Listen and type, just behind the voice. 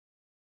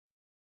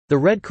The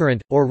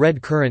redcurrant, or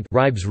red currant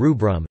Ribes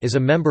rubrum, is a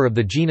member of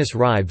the genus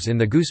Ribes in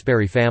the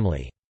gooseberry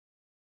family.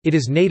 It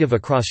is native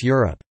across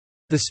Europe.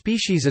 The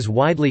species is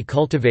widely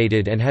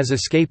cultivated and has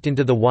escaped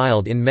into the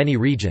wild in many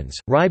regions.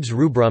 Ribes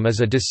rubrum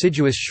is a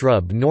deciduous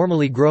shrub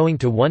normally growing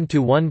to 1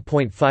 to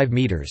 1.5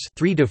 meters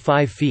 (3 to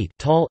 5 feet)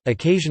 tall,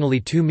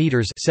 occasionally 2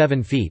 meters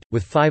 (7 feet),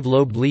 with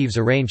 5-lobed leaves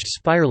arranged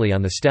spirally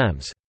on the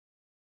stems.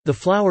 The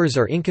flowers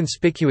are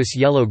inconspicuous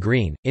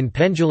yellow-green, in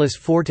pendulous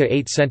 4 to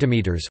 8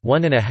 cm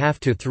 (1.5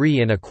 to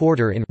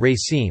 3.25 in)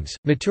 racemes,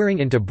 maturing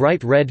into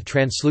bright red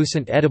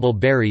translucent edible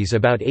berries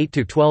about 8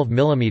 to 12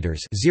 mm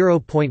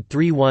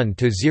 (0.31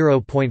 to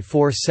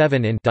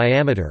 0.47 in)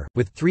 diameter,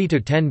 with 3 to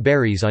 10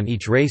 berries on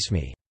each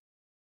raceme.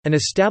 An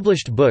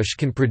established bush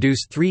can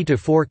produce 3 to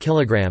 4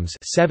 kg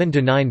 (7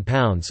 to 9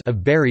 pounds)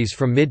 of berries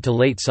from mid to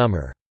late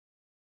summer.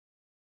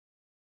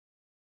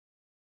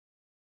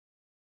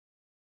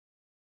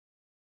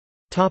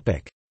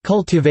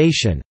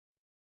 Cultivation.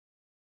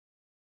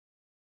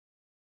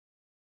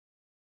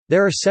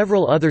 There are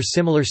several other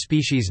similar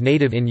species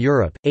native in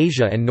Europe,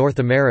 Asia and North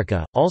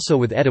America, also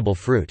with edible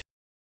fruit.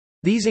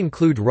 These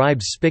include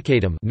Ribes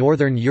spicatum,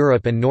 Northern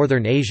Europe and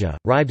Northern Asia;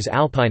 Ribes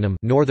alpinum,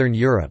 Northern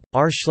Europe;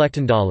 R.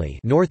 schlechtendali,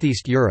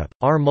 Northeast Europe;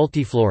 R.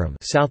 multiflorum,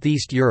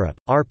 Southeast Europe;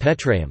 R.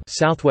 petraeum,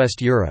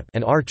 Southwest Europe;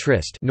 and R.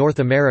 trist, North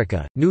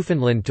America,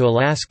 Newfoundland to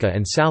Alaska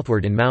and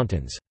southward in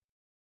mountains.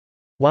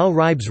 While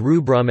Ribes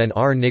rubrum and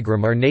R.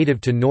 nigrum are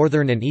native to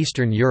northern and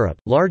eastern Europe,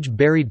 large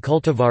berried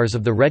cultivars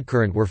of the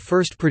redcurrant were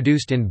first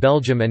produced in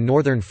Belgium and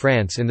northern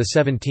France in the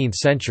 17th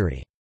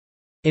century.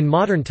 In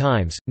modern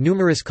times,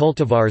 numerous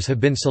cultivars have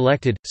been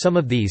selected, some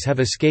of these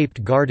have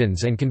escaped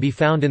gardens and can be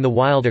found in the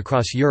wild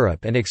across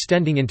Europe and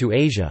extending into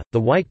Asia.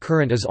 The white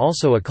currant is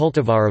also a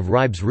cultivar of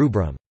Ribes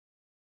rubrum.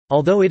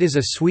 Although it is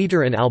a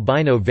sweeter and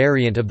albino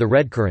variant of the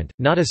redcurrant,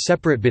 not a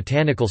separate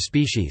botanical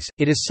species,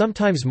 it is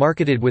sometimes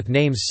marketed with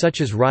names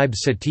such as Ribes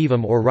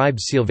sativum or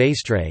Ribes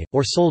sylvestre,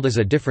 or sold as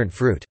a different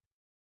fruit.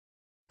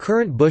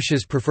 Currant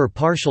bushes prefer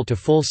partial to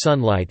full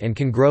sunlight and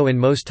can grow in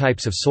most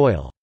types of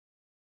soil.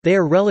 They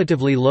are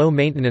relatively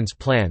low-maintenance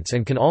plants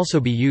and can also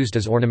be used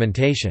as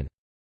ornamentation.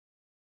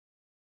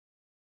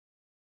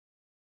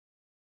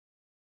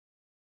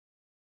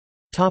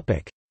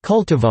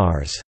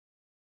 Cultivars.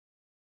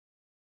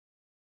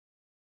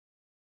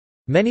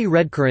 Many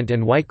redcurrant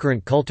and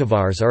whitecurrant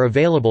cultivars are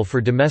available for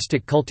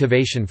domestic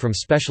cultivation from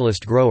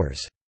specialist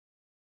growers.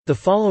 The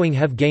following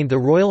have gained the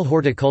Royal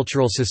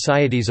Horticultural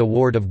Society's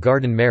Award of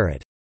Garden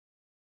Merit: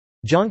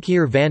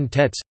 Jonquière van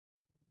Tetz,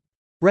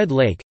 Red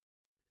Lake,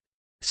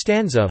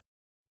 Stanza,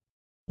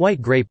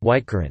 White Grape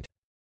whitecurrant.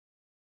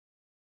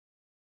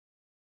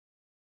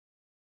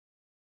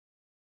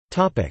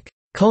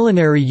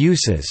 Culinary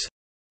uses.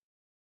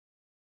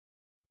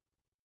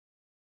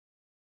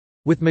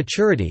 With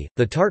maturity,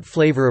 the tart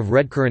flavor of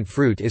redcurrant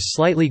fruit is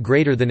slightly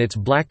greater than its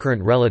blackcurrant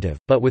relative,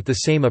 but with the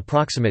same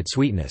approximate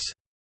sweetness.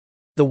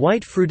 The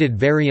white-fruited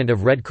variant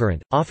of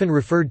redcurrant, often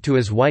referred to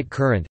as white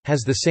currant,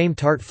 has the same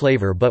tart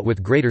flavor but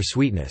with greater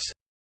sweetness.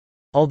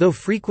 Although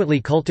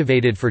frequently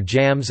cultivated for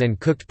jams and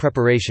cooked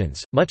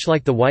preparations, much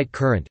like the white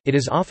currant, it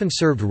is often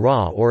served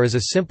raw or as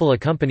a simple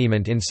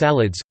accompaniment in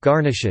salads,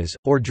 garnishes,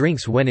 or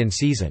drinks when in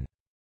season.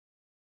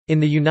 In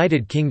the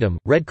United Kingdom,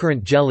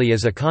 redcurrant jelly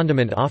is a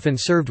condiment often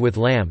served with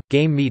lamb,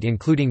 game meat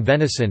including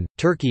venison,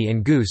 turkey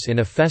and goose in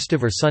a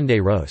festive or Sunday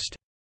roast.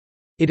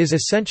 It is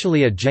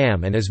essentially a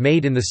jam and is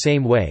made in the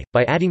same way,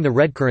 by adding the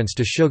redcurrants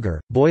to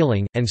sugar,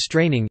 boiling, and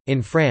straining.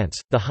 In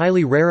France, the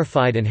highly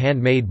rarefied and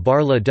handmade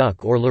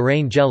bar-le-duc or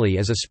Lorraine jelly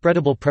is a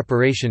spreadable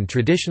preparation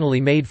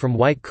traditionally made from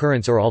white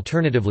currants or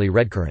alternatively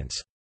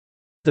redcurrants.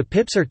 The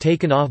pips are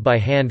taken off by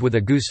hand with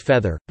a goose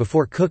feather.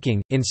 Before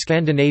cooking, in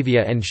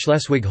Scandinavia and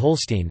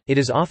Schleswig-Holstein, it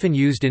is often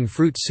used in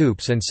fruit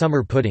soups and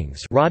summer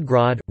puddings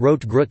Rotgrad,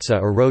 Rotgrütze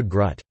or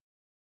Rotgrut.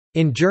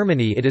 In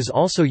Germany it is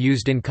also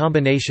used in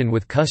combination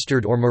with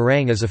custard or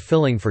meringue as a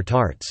filling for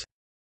tarts.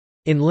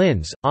 In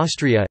Linz,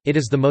 Austria, it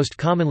is the most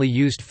commonly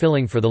used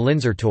filling for the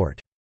Linzer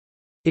Torte.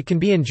 It can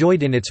be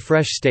enjoyed in its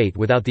fresh state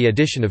without the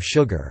addition of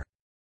sugar.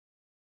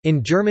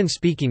 In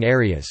German-speaking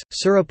areas,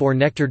 syrup or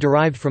nectar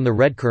derived from the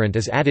redcurrant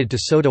is added to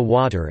soda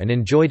water and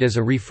enjoyed as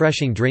a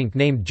refreshing drink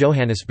named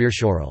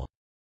Johannisbeerschorle.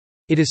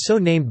 It is so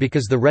named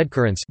because the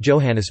redcurrants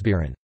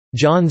Johannisbeeren,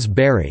 John's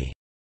berry,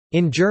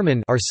 in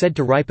German, are said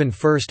to ripen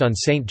first on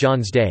St.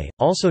 John's Day,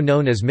 also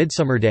known as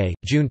Midsummer Day,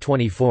 June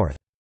 24.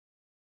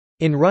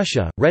 In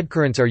Russia,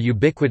 redcurrants are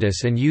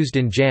ubiquitous and used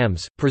in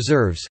jams,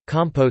 preserves,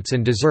 compotes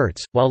and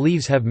desserts, while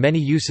leaves have many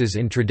uses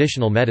in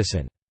traditional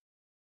medicine.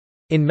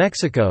 In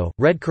Mexico,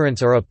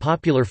 redcurrants are a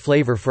popular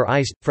flavor for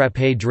iced,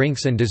 frappé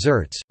drinks and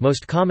desserts,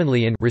 most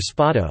commonly in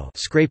raspado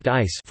scraped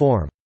ice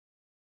form.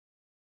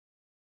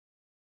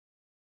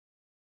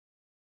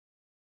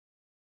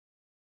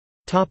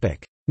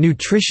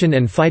 Nutrition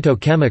and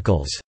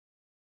phytochemicals.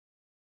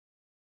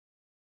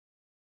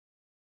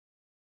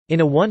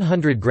 In a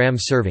 100-gram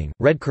serving,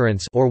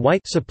 redcurrants or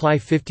white supply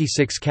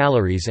 56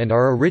 calories and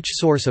are a rich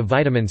source of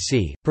vitamin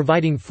C,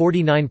 providing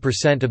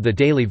 49% of the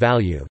daily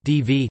value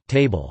 (DV)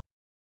 table.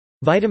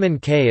 Vitamin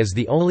K is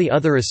the only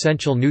other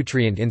essential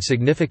nutrient in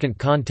significant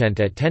content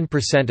at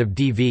 10% of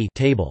DV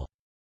table.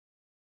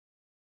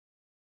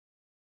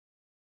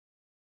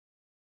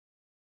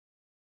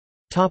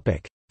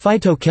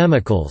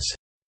 Phytochemicals.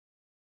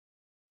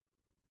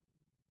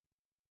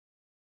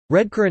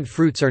 Redcurrant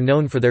fruits are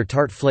known for their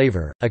tart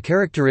flavor, a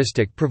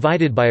characteristic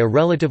provided by a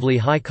relatively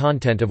high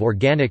content of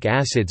organic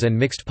acids and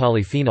mixed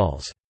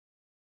polyphenols.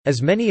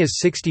 As many as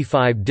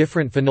 65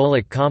 different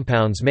phenolic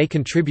compounds may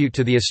contribute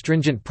to the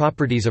astringent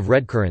properties of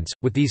redcurrants,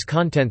 with these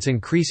contents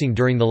increasing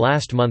during the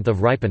last month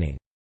of ripening.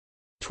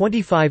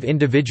 25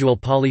 individual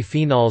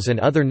polyphenols and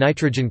other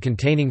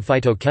nitrogen-containing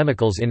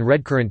phytochemicals in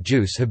redcurrant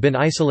juice have been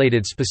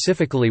isolated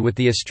specifically with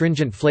the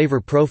astringent flavor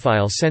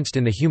profile sensed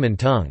in the human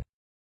tongue.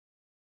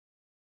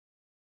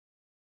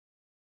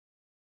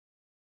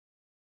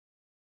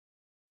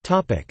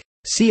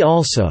 See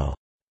also: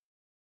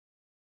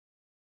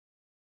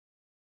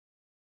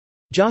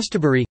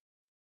 Jostaberry,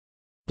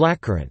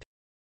 blackcurrant.